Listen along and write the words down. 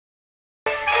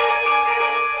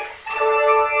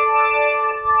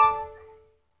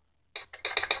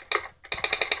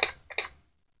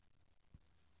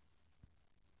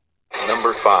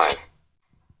5.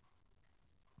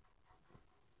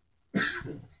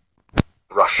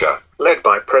 Russia, led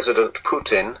by President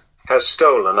Putin, has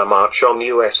stolen a march on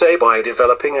USA by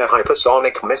developing a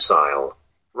hypersonic missile.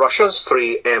 Russia's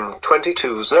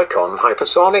 3M-22 Zircon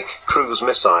hypersonic cruise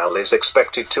missile is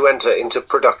expected to enter into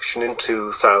production in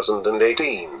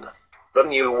 2018. The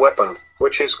new weapon,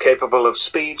 which is capable of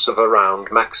speeds of around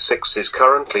Mach 6, is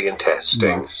currently in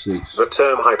testing. The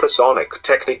term hypersonic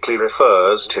technically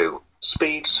refers to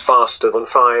speeds faster than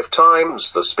 5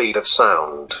 times the speed of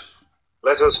sound.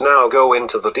 Let us now go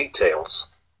into the details.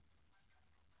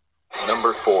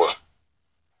 Number 4.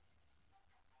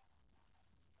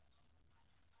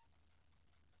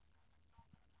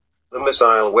 The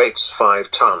missile weighs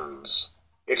 5 tons.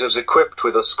 It is equipped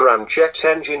with a scramjet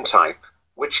engine type,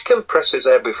 which compresses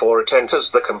air before it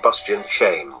enters the combustion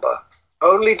chamber.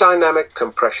 Only dynamic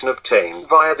compression obtained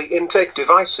via the intake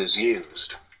device is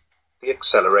used. The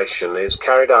acceleration is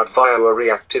carried out via a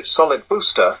reactive solid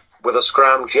booster, with a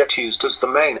scramjet used as the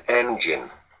main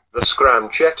engine. The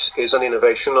scramjet is an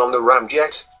innovation on the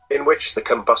ramjet, in which the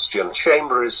combustion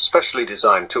chamber is specially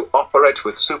designed to operate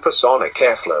with supersonic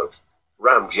airflow.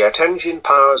 Ramjet engine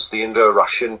powers the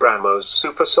Indo-Russian BrahMos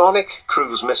supersonic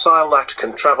cruise missile that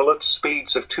can travel at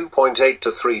speeds of 2.8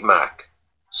 to 3 Mach.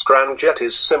 Scramjet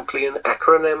is simply an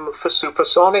acronym for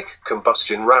supersonic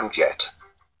combustion ramjet.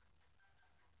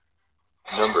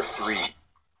 Number 3.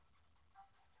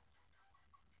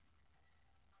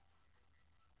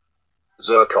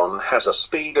 Zircon has a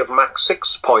speed of Mach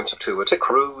 6.2 at a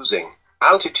cruising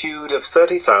altitude of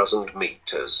 30,000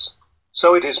 meters.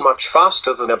 So it is much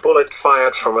faster than a bullet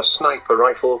fired from a sniper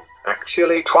rifle,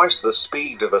 actually twice the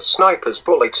speed of a sniper's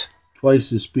bullet. Twice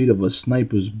the speed of a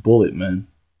sniper's bullet, man.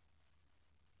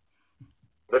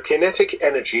 The kinetic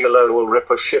energy alone will rip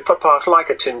a ship apart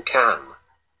like a tin can.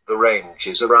 The range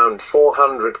is around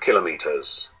 400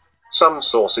 kilometers. Some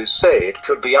sources say it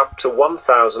could be up to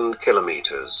 1,000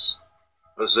 kilometers.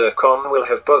 The Zircon will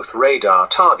have both radar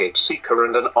target seeker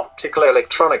and an optical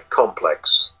electronic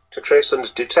complex to trace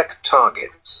and detect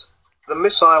targets. The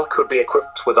missile could be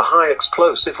equipped with a high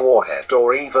explosive warhead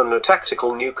or even a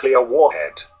tactical nuclear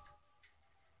warhead.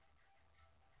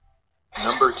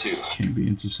 Number 2. Can't be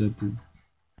intercepted.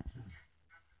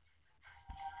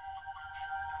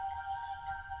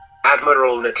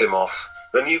 Admiral Nikimov,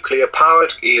 the nuclear-powered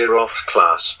Kirov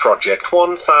class Project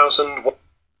 1000.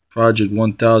 Project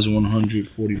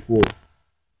 1144.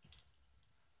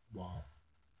 Wow.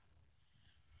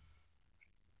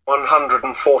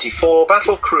 144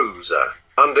 battle cruiser,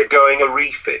 undergoing a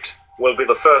refit, will be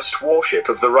the first warship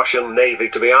of the Russian Navy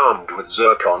to be armed with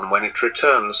Zircon when it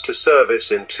returns to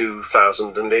service in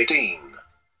 2018.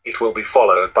 It will be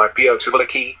followed by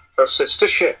WW3, a sister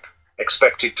ship,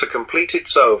 expected to complete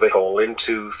its overhaul in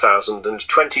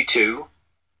 2022.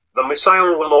 The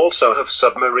missile will also have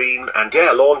submarine and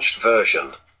air-launched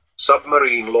version.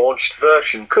 Submarine-launched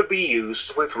version could be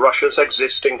used with Russia's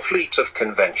existing fleet of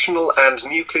conventional and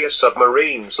nuclear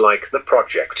submarines like the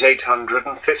Project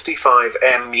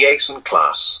 855M Yasen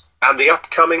class, and the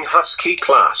upcoming Husky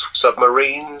class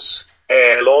submarines.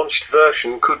 Air-launched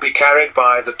version could be carried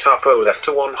by the Tupolev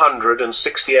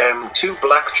Tu-160M2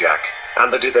 Blackjack,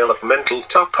 and the developmental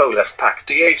Tupolev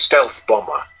Pak-DA stealth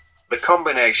bomber. The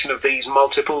combination of these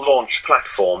multiple launch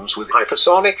platforms with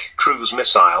hypersonic cruise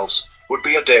missiles would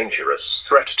be a dangerous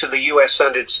threat to the US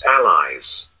and its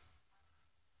allies.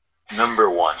 Number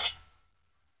 1.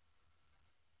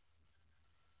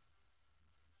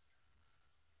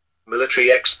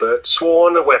 Military experts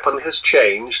warn a weapon has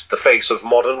changed the face of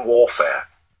modern warfare.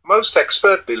 Most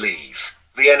experts believe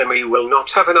the enemy will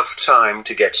not have enough time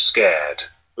to get scared,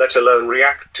 let alone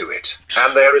react to it,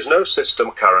 and there is no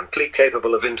system currently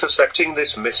capable of intercepting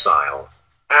this missile.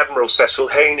 Admiral Cecil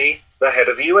Haney, the head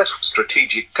of U.S.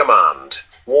 Strategic Command,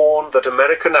 warned that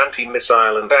American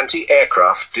anti-missile and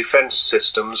anti-aircraft defense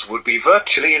systems would be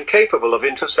virtually incapable of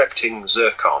intercepting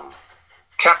Zircon.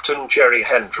 Captain Jerry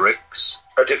Hendricks,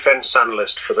 a defense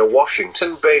analyst for the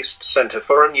Washington-based Center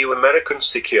for a New American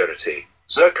Security,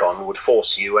 Zircon would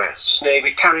force U.S.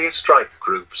 Navy carrier strike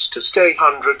groups to stay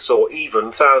hundreds or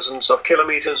even thousands of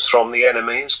kilometers from the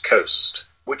enemy's coast,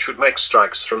 which would make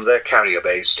strikes from their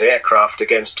carrier-based aircraft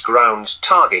against ground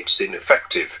targets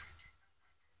ineffective.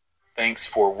 Thanks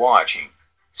for watching.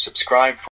 Subscribe for